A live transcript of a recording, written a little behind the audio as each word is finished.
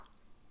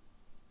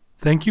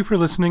Thank you for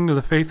listening to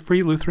the Faith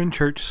Free Lutheran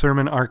Church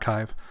Sermon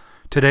Archive.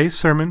 Today's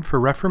sermon for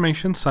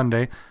Reformation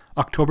Sunday,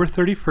 October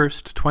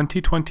 31st,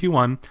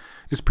 2021,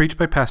 is preached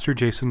by Pastor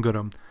Jason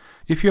Goodham.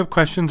 If you have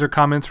questions or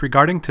comments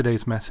regarding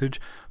today's message,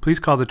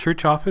 please call the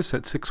church office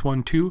at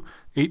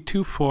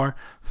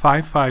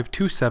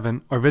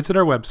 612-824-5527 or visit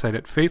our website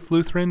at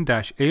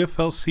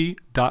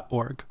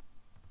faithlutheran-aflc.org.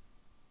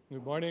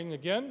 Good morning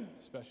again.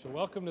 Special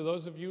welcome to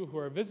those of you who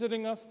are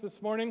visiting us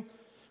this morning.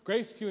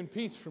 Grace to you and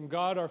peace from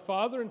God our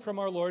Father and from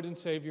our Lord and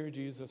Savior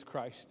Jesus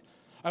Christ.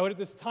 I would at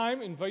this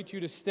time invite you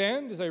to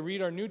stand as I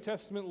read our New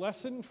Testament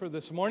lesson for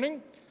this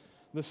morning.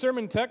 The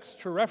sermon text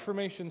for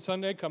Reformation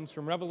Sunday comes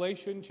from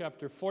Revelation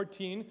chapter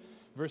 14,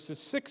 verses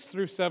 6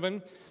 through 7.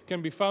 It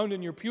can be found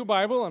in your pew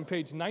Bible on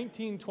page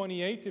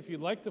 1928 if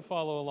you'd like to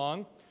follow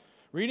along.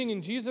 Reading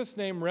in Jesus'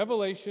 name,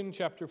 Revelation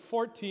chapter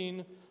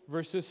 14,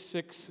 verses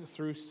 6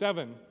 through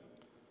 7.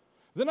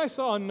 Then I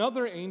saw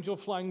another angel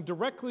flying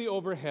directly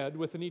overhead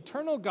with an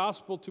eternal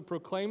gospel to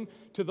proclaim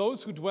to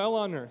those who dwell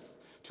on earth,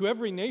 to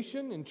every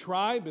nation and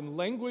tribe and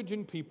language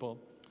and people.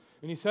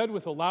 And he said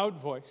with a loud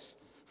voice,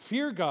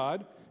 "Fear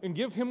God and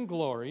give him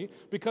glory,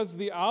 because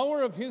the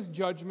hour of his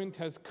judgment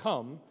has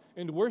come,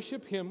 and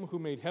worship him who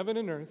made heaven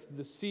and earth,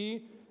 the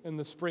sea, and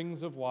the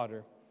springs of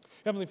water."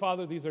 Heavenly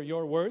Father, these are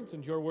your words,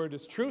 and your word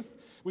is truth.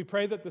 We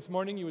pray that this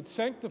morning you would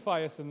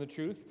sanctify us in the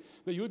truth,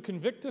 that you would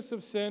convict us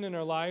of sin in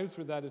our lives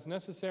where that is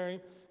necessary,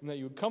 and that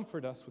you would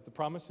comfort us with the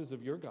promises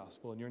of your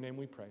gospel. In your name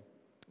we pray.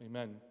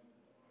 Amen.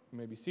 You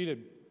may be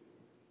seated.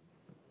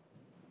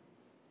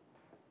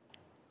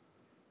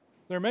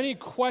 There are many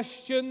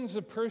questions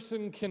a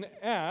person can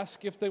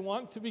ask if they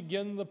want to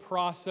begin the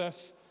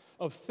process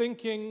of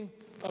thinking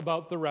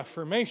about the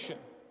Reformation.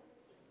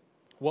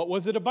 What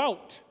was it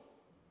about?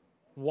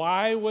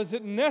 Why was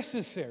it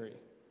necessary?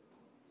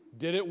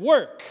 Did it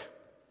work?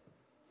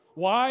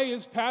 Why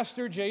is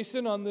Pastor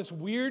Jason on this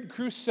weird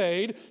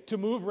crusade to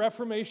move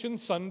Reformation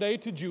Sunday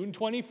to June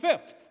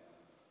 25th?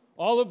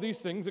 All of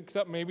these things,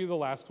 except maybe the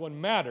last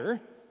one,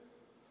 matter.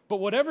 But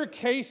whatever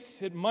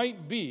case it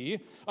might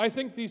be, I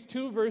think these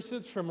two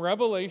verses from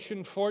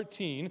Revelation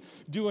 14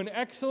 do an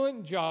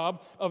excellent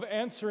job of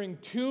answering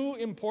two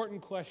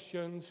important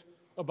questions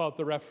about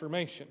the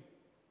Reformation.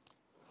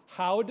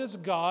 How does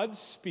God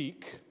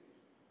speak?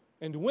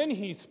 And when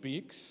he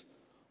speaks,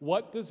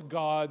 what does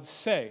God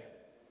say?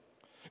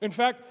 In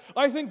fact,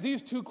 I think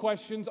these two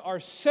questions are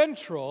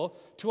central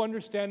to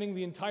understanding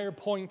the entire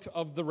point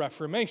of the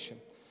Reformation.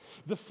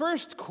 The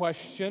first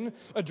question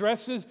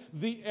addresses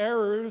the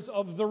errors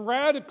of the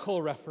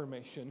radical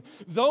Reformation.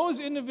 Those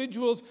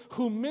individuals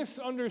who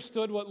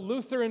misunderstood what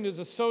Luther and his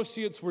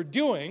associates were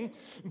doing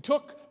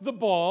took the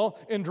ball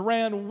and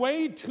ran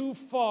way too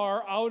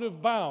far out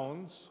of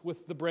bounds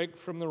with the break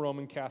from the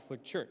Roman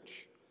Catholic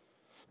Church.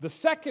 The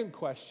second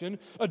question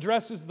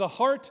addresses the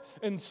heart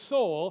and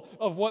soul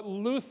of what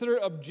Luther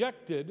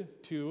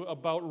objected to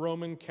about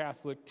Roman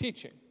Catholic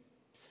teaching.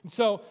 And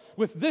so,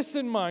 with this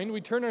in mind, we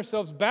turn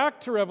ourselves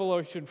back to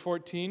Revelation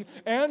 14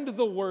 and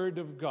the Word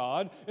of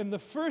God. And the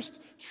first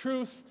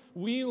truth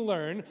we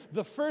learn,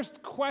 the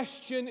first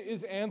question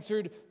is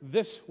answered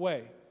this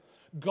way: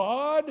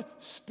 God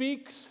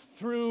speaks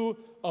through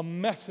a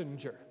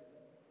messenger.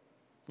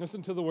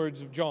 Listen to the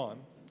words of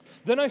John.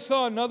 Then I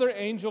saw another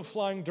angel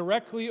flying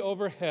directly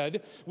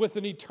overhead with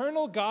an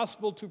eternal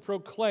gospel to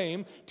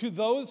proclaim to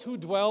those who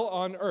dwell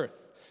on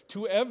earth,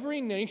 to every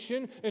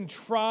nation and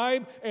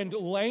tribe and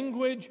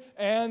language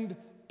and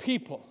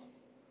people.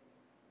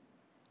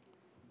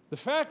 The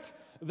fact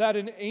that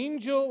an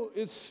angel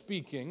is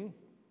speaking,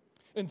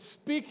 and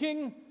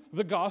speaking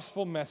the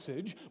gospel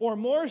message, or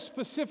more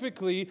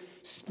specifically,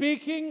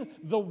 speaking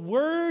the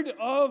word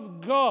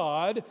of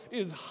God,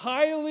 is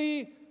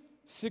highly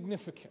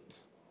significant.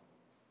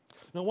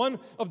 Now, one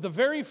of the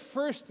very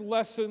first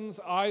lessons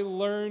I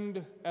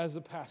learned as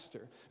a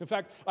pastor, in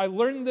fact, I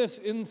learned this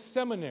in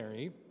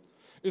seminary,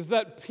 is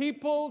that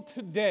people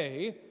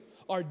today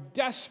are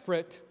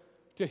desperate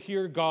to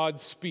hear God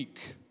speak.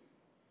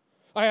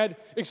 I had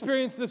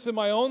experienced this in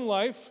my own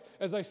life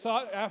as I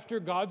sought after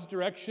God's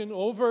direction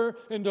over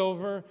and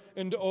over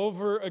and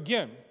over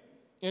again.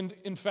 And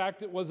in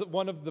fact, it was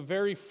one of the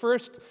very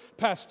first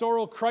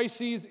pastoral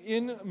crises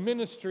in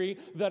ministry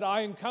that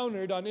I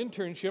encountered on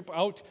internship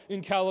out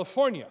in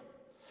California.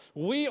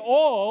 We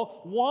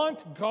all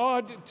want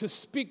God to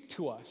speak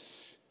to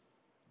us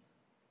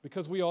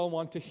because we all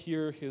want to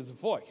hear his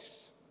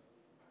voice.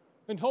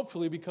 And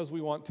hopefully because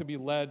we want to be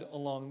led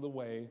along the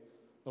way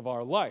of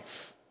our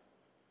life.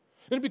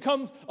 And it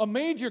becomes a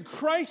major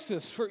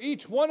crisis for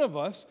each one of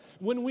us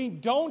when we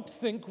don't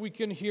think we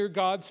can hear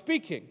God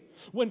speaking.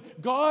 When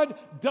God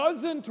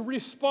doesn't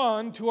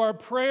respond to our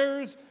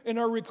prayers and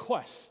our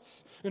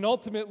requests. And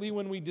ultimately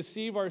when we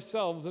deceive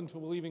ourselves into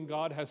believing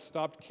God has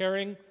stopped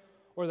caring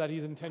or that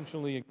he's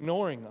intentionally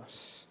ignoring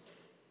us.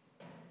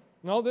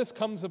 And all this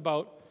comes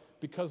about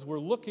because we're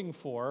looking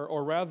for,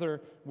 or rather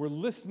we're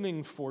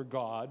listening for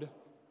God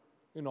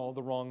in all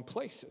the wrong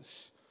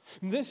places.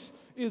 And this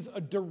is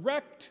a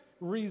direct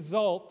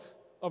result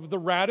of the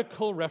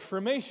radical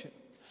Reformation.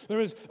 There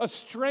was a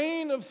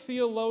strain of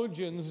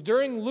theologians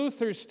during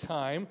Luther's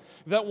time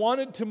that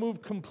wanted to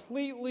move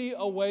completely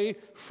away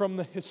from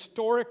the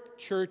historic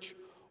church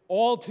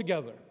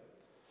altogether.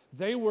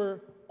 They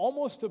were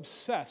almost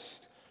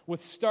obsessed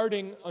with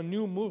starting a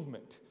new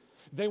movement.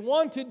 They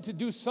wanted to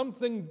do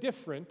something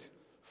different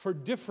for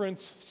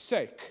difference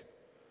sake.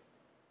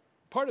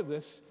 Part of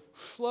this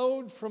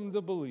flowed from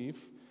the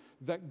belief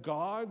that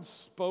God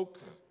spoke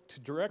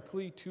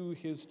directly to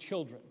his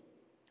children,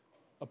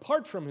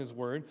 apart from his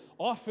word,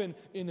 often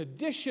in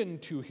addition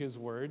to his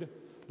word,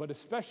 but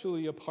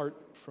especially apart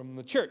from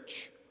the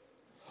church.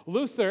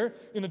 Luther,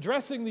 in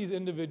addressing these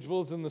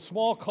individuals in the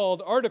small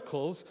called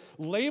articles,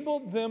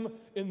 labeled them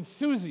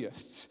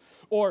enthusiasts,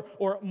 or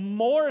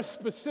more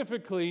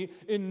specifically,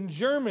 in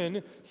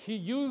German, he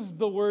used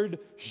the word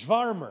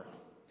Schwärmer.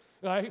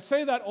 And I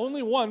say that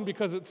only one,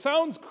 because it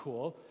sounds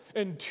cool,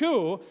 and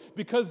two,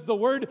 because the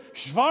word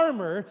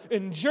Schwärmer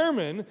in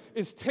German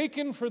is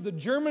taken for the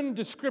German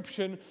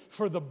description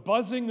for the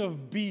buzzing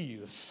of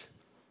bees.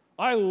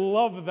 I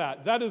love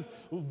that. That is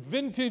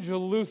vintage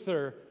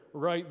Luther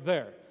right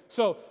there.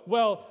 So,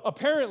 well,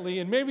 apparently,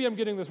 and maybe I'm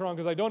getting this wrong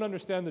because I don't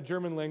understand the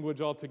German language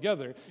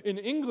altogether. In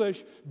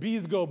English,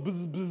 bees go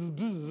buzz, buzz,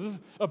 buzz.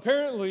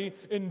 Apparently,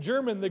 in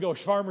German, they go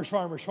Schwärmer,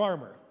 Schwärmer,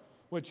 Schwärmer,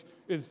 which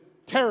is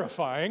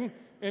terrifying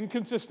and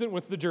consistent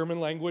with the German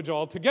language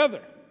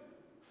altogether.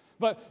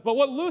 But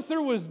what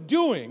Luther was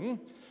doing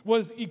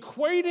was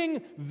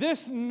equating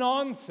this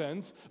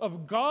nonsense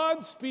of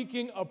God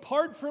speaking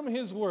apart from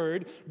his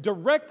word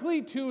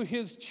directly to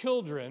his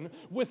children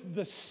with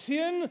the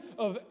sin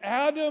of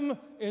Adam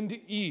and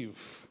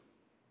Eve.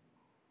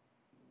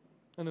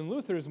 And in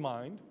Luther's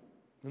mind,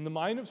 in the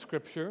mind of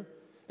Scripture,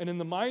 and in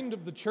the mind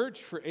of the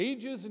church for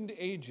ages and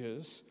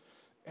ages,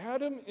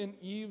 Adam and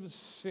Eve's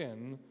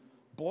sin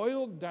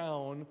boiled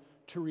down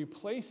to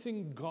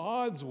replacing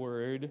God's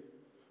word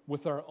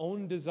with our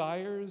own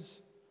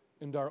desires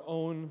and our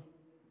own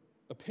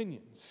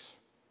opinions.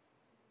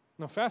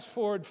 Now, fast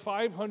forward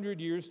 500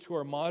 years to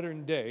our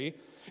modern day,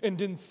 and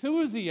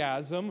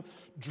enthusiasm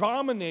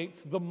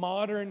dominates the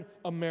modern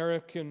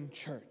American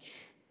church.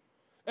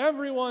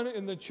 Everyone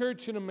in the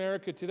church in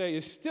America today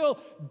is still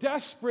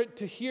desperate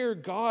to hear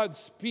God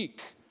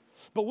speak.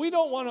 But we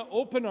don't want to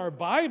open our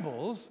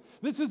Bibles.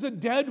 This is a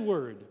dead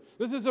word.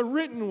 This is a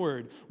written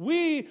word.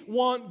 We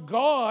want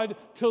God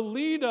to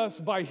lead us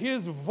by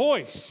his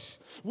voice.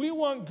 We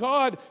want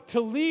God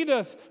to lead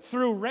us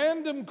through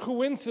random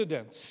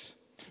coincidence,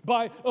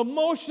 by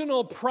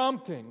emotional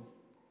prompting,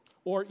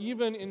 or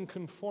even in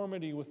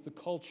conformity with the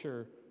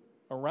culture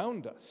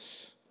around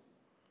us.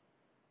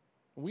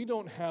 We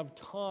don't have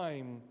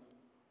time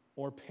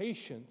or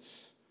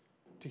patience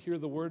to hear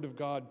the Word of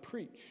God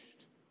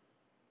preached,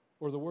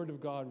 or the Word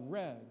of God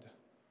read,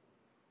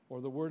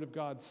 or the Word of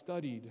God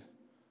studied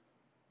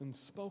and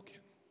spoken.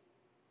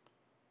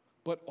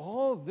 But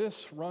all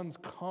this runs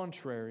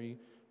contrary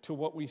to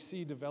what we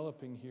see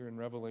developing here in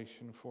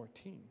Revelation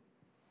 14.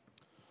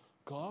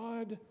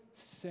 God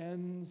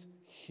sends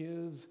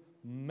his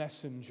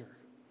messenger.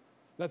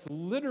 That's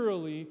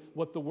literally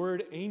what the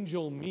word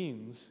angel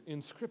means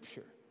in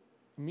Scripture.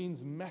 It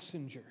means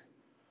messenger.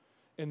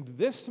 And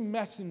this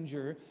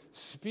messenger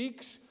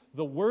speaks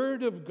the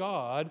word of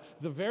God,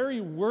 the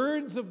very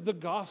words of the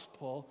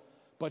gospel,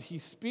 but he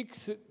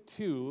speaks it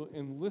to,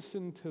 and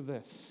listen to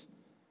this,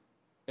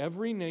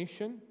 every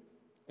nation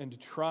and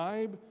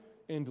tribe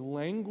and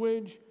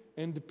language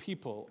and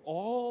people,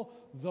 all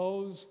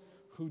those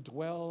who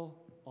dwell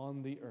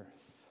on the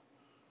earth.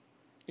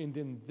 And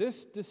in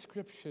this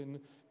description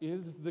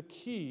is the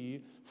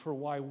key for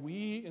why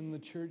we in the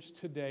church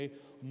today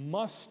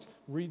must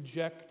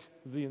reject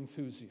the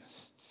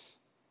enthusiasts.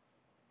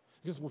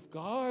 Because if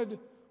God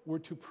were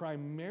to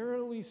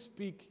primarily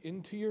speak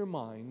into your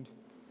mind,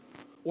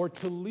 or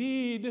to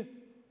lead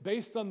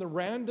based on the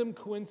random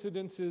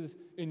coincidences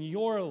in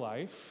your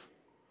life,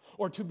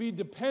 or to be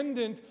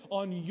dependent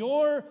on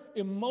your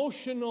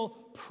emotional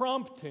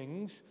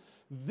promptings,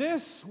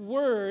 this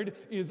word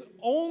is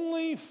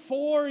only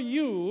for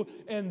you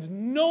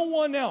and no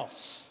one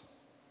else.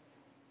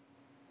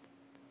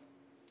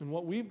 And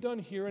what we've done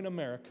here in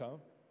America,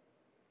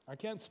 I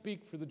can't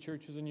speak for the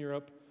churches in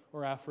Europe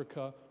or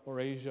Africa or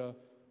Asia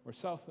or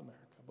South America,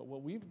 but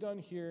what we've done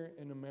here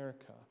in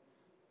America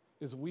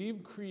is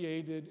we've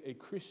created a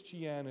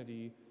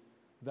Christianity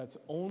that's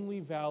only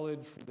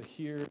valid for the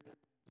here and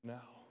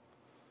now.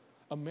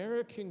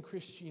 American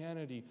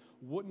Christianity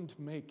wouldn't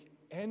make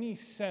any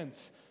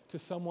sense to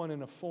someone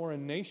in a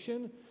foreign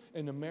nation,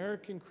 and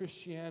American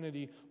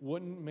Christianity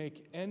wouldn't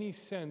make any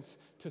sense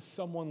to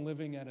someone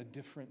living at a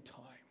different time.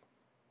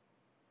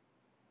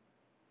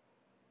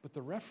 But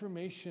the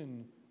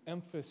Reformation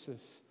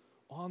emphasis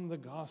on the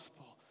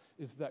gospel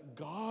is that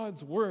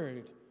God's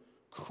word,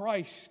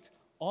 Christ,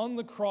 on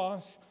the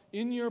cross,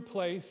 in your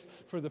place,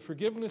 for the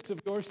forgiveness of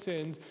your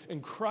sins,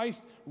 and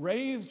Christ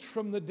raised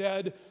from the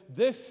dead,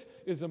 this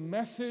is a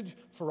message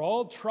for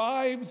all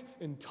tribes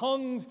and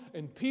tongues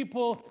and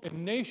people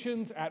and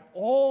nations at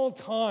all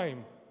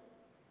time.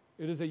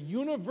 It is a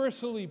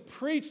universally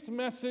preached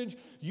message,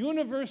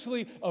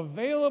 universally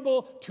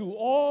available to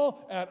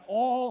all at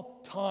all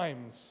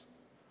times.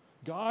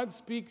 God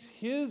speaks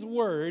His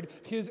word,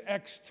 His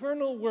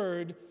external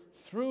word,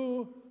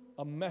 through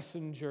a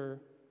messenger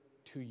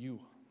to you.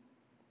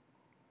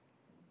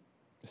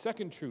 The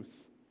second truth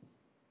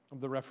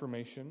of the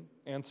Reformation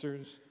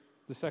answers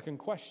the second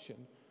question.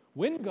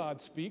 When God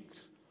speaks,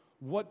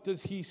 what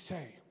does He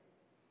say?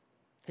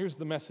 Here's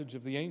the message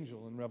of the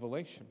angel in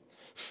Revelation.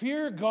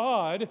 Fear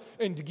God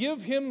and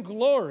give Him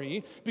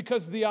glory,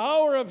 because the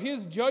hour of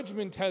His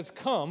judgment has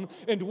come,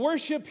 and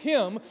worship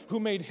Him who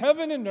made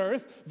heaven and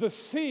earth, the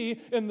sea,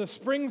 and the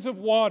springs of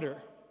water.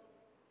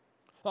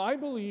 I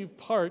believe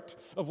part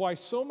of why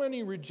so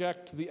many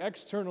reject the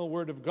external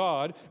word of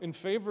God in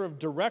favor of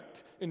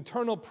direct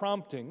internal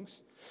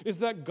promptings is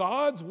that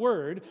God's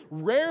word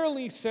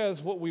rarely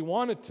says what we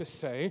want it to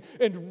say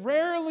and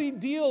rarely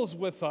deals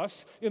with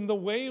us in the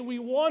way we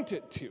want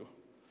it to.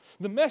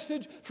 The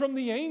message from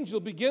the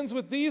angel begins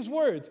with these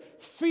words,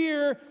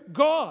 fear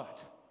God.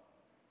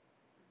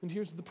 And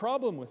here's the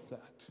problem with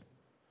that.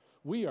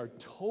 We are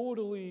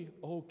totally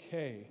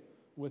okay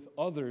with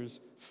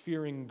others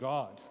fearing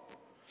God.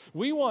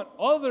 We want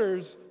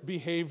others'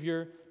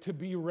 behavior to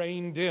be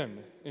reined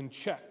in and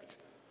checked.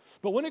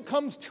 But when it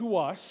comes to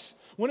us,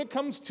 when it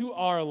comes to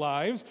our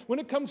lives, when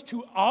it comes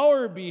to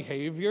our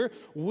behavior,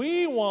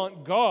 we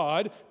want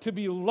God to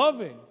be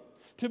loving,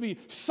 to be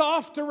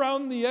soft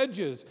around the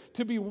edges,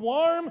 to be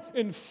warm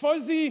and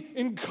fuzzy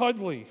and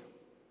cuddly.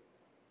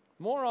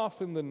 More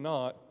often than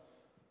not,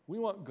 we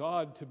want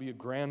God to be a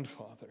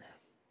grandfather.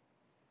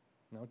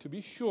 Now, to be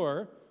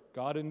sure,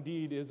 God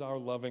indeed is our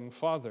loving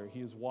Father.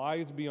 He is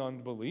wise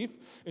beyond belief,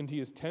 and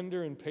He is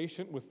tender and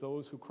patient with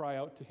those who cry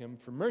out to Him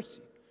for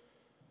mercy.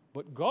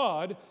 But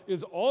God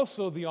is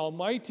also the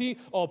almighty,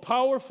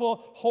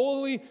 all-powerful,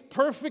 holy,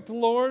 perfect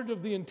Lord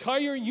of the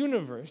entire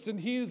universe, and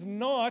He is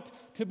not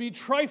to be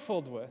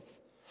trifled with.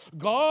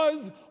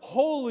 God's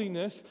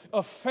holiness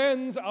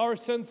offends our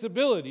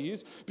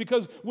sensibilities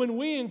because when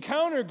we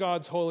encounter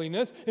God's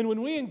holiness and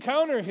when we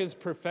encounter His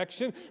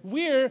perfection,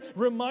 we're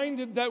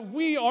reminded that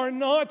we are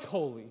not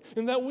holy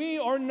and that we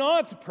are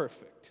not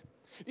perfect.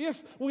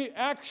 If we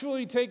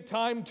actually take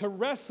time to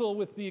wrestle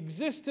with the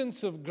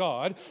existence of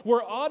God,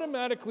 we're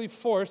automatically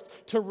forced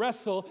to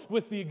wrestle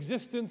with the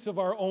existence of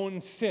our own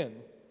sin.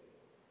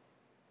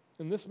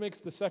 And this makes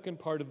the second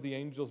part of the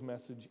angel's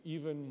message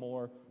even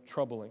more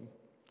troubling.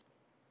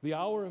 The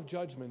hour of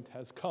judgment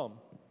has come.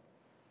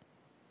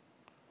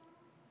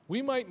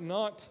 We might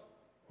not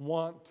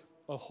want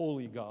a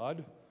holy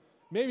God.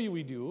 Maybe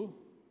we do,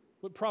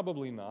 but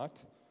probably not.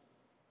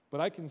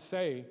 But I can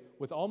say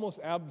with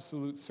almost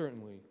absolute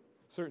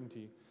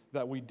certainty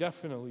that we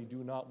definitely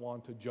do not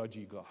want a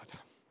judgy God.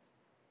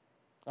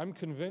 I'm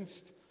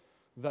convinced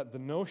that the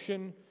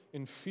notion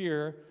and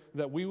fear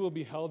that we will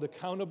be held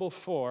accountable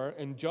for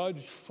and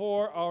judged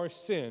for our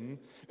sin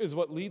is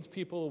what leads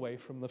people away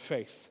from the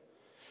faith.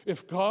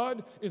 If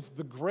God is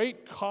the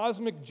great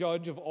cosmic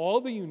judge of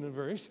all the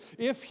universe,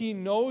 if He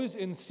knows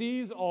and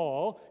sees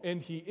all,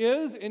 and He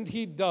is and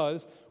He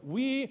does,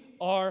 we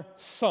are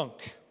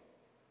sunk.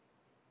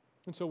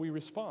 And so we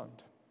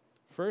respond.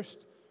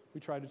 First, we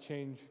try to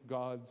change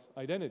God's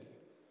identity.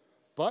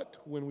 But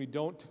when we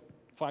don't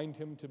find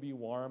Him to be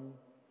warm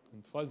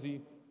and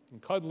fuzzy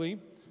and cuddly,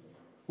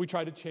 we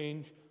try to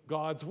change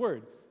God's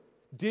word.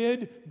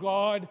 Did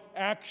God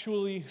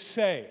actually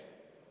say?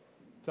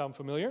 Sound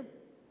familiar?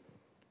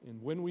 And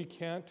when we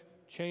can't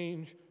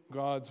change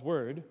God's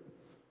word,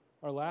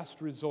 our last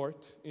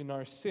resort in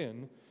our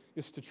sin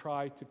is to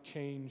try to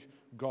change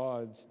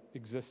God's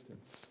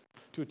existence,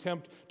 to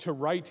attempt to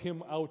write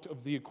Him out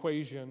of the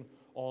equation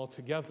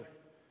altogether.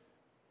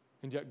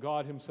 And yet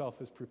God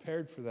Himself is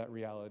prepared for that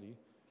reality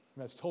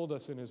and has told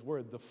us in His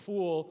word, the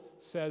fool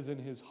says in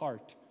his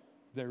heart,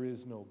 there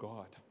is no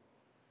God.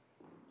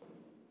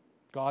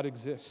 God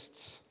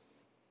exists,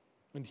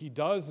 and He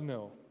does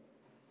know,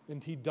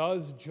 and He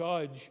does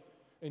judge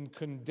and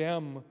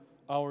condemn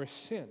our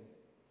sin.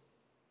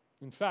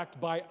 In fact,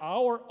 by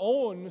our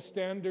own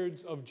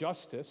standards of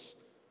justice,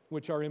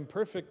 which are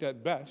imperfect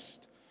at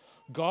best,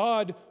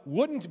 God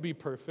wouldn't be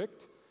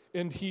perfect,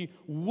 and He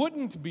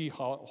wouldn't be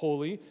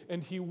holy,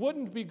 and He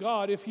wouldn't be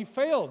God if He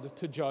failed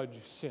to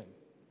judge sin.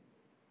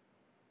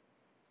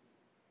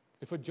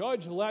 If a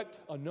judge let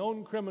a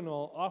known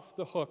criminal off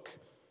the hook,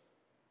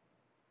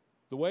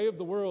 the way of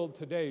the world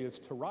today is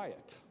to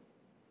riot.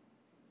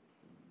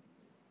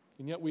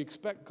 And yet we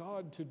expect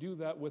God to do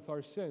that with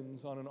our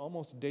sins on an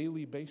almost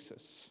daily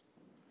basis.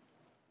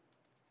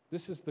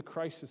 This is the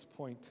crisis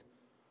point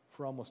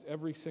for almost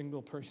every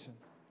single person.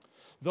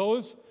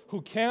 Those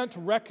who can't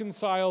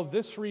reconcile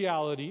this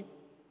reality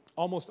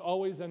almost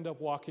always end up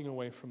walking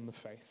away from the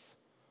faith.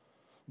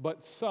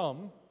 But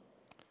some,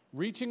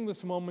 reaching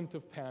this moment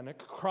of panic,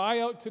 cry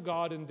out to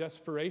God in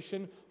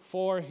desperation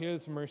for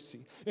His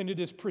mercy. And it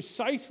is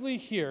precisely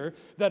here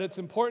that it's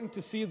important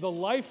to see the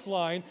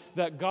lifeline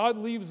that God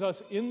leaves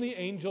us in the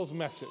angel's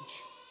message.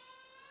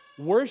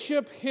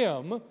 Worship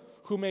Him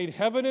who made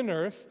heaven and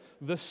earth,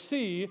 the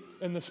sea,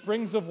 and the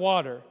springs of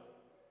water.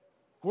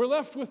 We're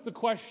left with the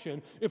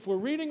question, if we're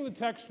reading the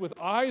text with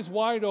eyes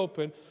wide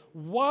open,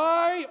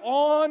 why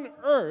on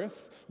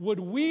earth would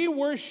we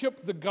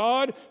worship the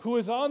God who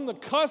is on the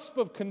cusp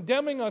of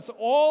condemning us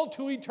all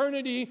to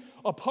eternity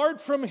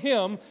apart from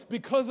Him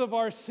because of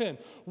our sin?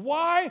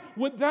 Why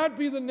would that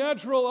be the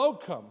natural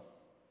outcome?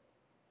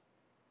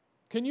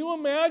 Can you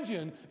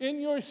imagine in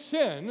your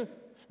sin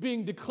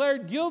being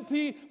declared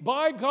guilty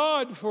by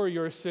God for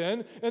your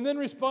sin and then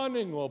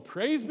responding, well,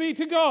 praise be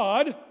to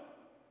God?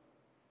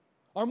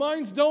 Our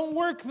minds don't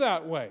work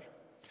that way.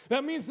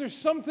 That means there's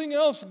something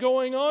else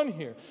going on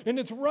here. And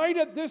it's right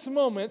at this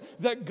moment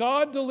that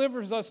God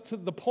delivers us to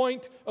the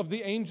point of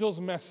the angel's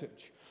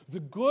message, the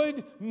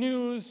good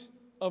news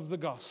of the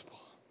gospel.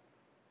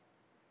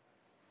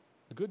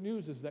 The good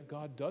news is that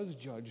God does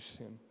judge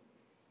sin,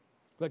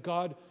 that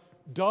God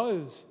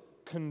does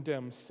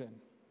condemn sin.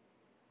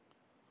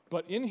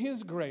 But in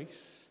His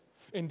grace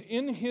and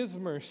in His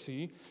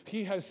mercy,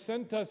 He has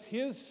sent us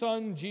His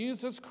Son,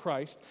 Jesus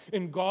Christ,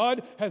 and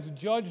God has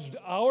judged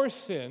our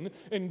sin,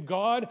 and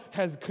God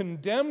has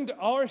condemned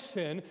our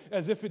sin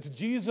as if it's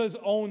Jesus'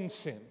 own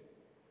sin.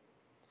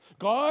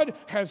 God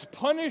has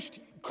punished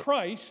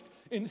Christ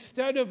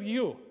instead of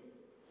you.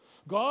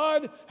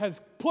 God has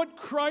put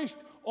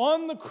Christ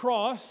on the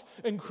cross,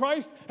 and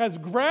Christ has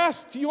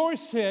grasped your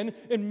sin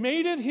and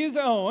made it His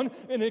own.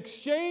 In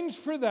exchange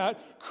for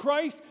that,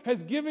 Christ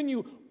has given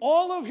you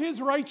all of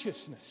His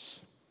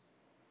righteousness.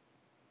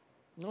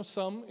 Now,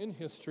 some in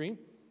history,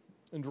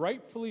 and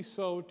rightfully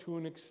so to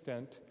an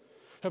extent,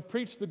 have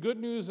preached the good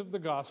news of the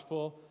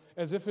gospel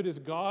as if it is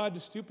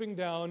God stooping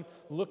down,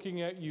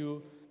 looking at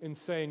you, and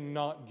saying,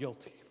 not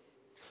guilty.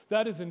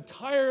 That is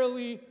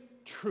entirely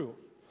true.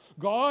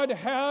 God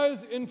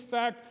has, in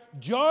fact,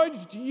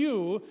 judged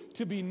you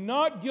to be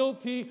not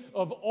guilty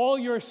of all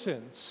your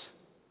sins,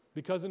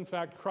 because, in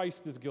fact,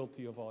 Christ is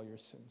guilty of all your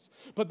sins.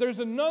 But there's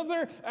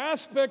another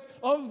aspect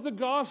of the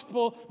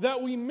gospel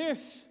that we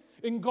miss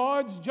in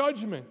God's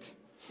judgment.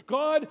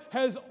 God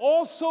has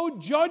also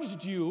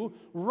judged you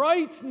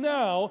right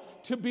now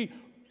to be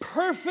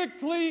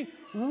perfectly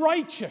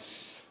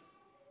righteous,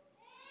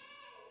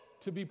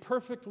 to be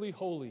perfectly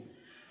holy,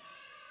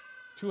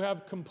 to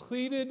have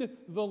completed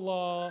the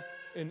law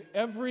in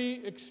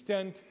every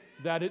extent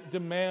that it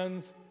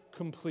demands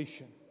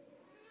completion.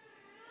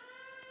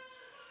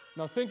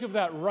 Now think of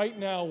that right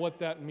now, what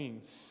that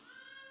means.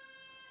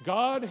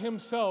 God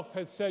Himself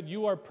has said,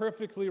 you are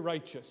perfectly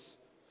righteous.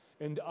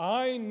 And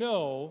I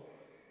know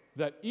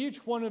that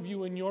each one of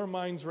you in your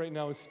minds right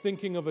now is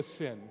thinking of a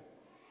sin.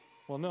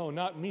 Well, no,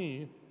 not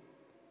me.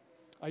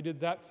 I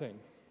did that thing.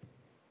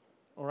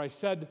 Or I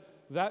said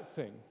that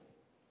thing.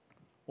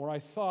 Or I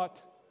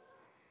thought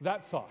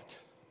that thought.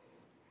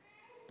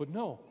 But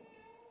no,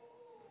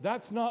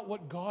 that's not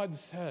what God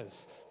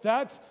says.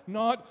 That's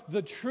not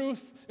the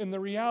truth and the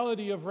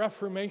reality of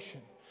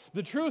Reformation.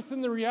 The truth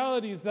and the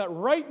reality is that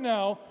right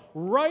now,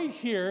 right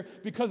here,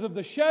 because of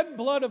the shed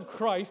blood of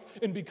Christ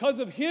and because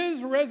of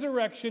His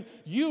resurrection,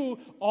 you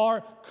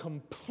are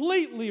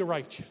completely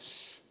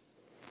righteous.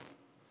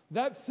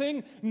 That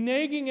thing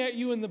nagging at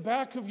you in the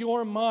back of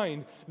your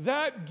mind,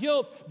 that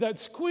guilt that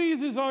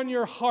squeezes on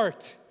your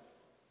heart,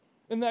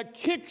 and that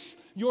kicks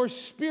your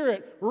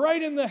spirit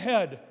right in the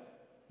head,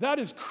 that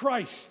is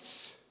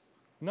Christ's,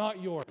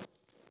 not yours.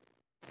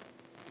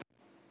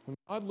 When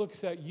God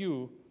looks at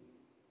you,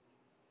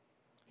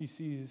 He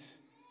sees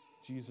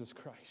Jesus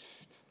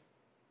Christ.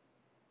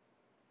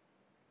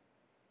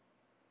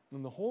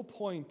 And the whole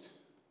point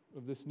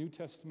of this New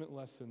Testament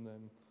lesson,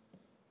 then,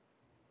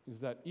 is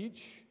that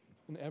each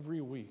and every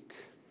week,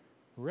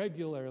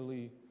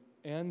 regularly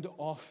and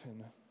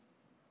often,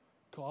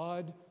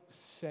 God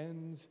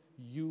sends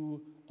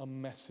you a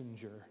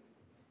messenger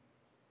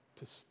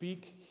to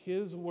speak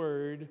His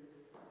word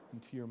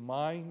into your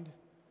mind,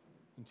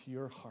 into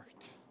your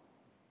heart.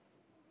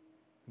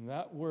 And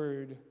that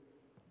word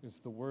is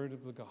the word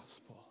of the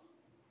gospel.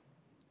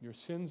 Your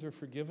sins are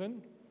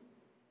forgiven.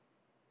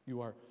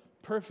 You are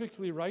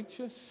perfectly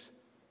righteous.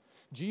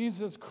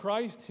 Jesus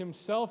Christ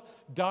Himself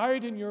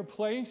died in your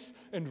place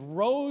and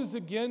rose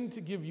again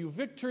to give you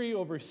victory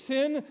over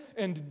sin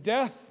and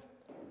death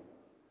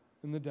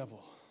and the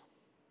devil.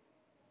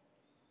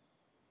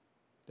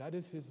 That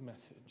is His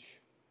message.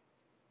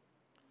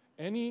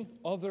 Any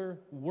other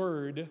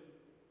word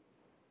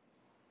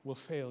will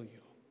fail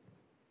you.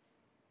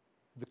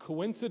 The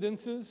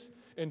coincidences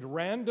and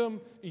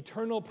random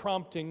eternal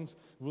promptings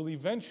will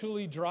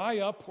eventually dry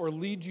up or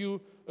lead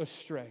you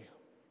astray.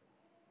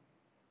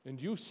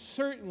 And you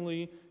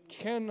certainly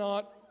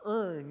cannot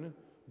earn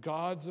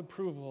God's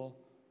approval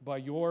by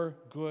your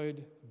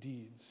good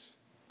deeds.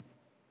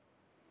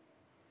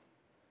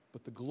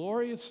 But the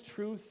glorious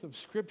truth of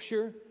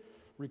Scripture,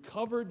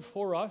 recovered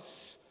for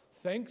us,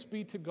 thanks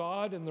be to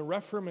God in the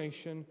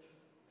Reformation,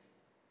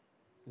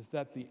 is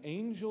that the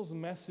angel's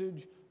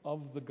message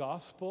of the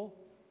gospel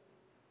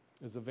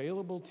is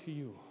available to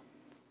you.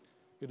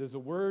 It is a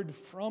word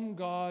from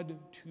God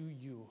to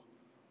you.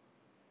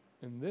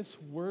 And this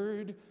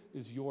word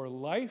is your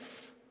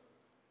life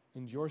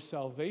and your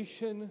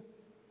salvation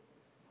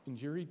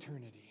and your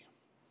eternity.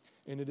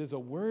 And it is a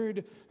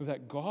word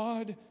that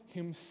God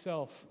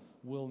himself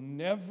will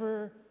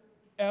never,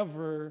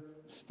 ever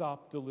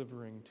stop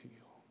delivering to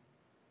you.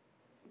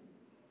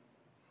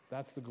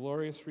 That's the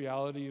glorious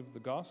reality of the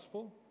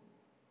gospel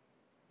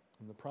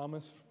and the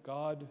promise of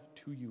God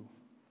to you.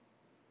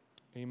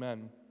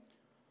 Amen.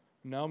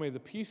 Now may the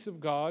peace of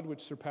God,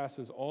 which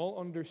surpasses all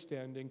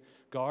understanding,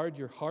 guard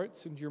your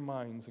hearts and your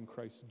minds in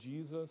Christ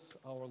Jesus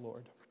our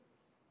Lord.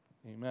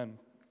 Amen.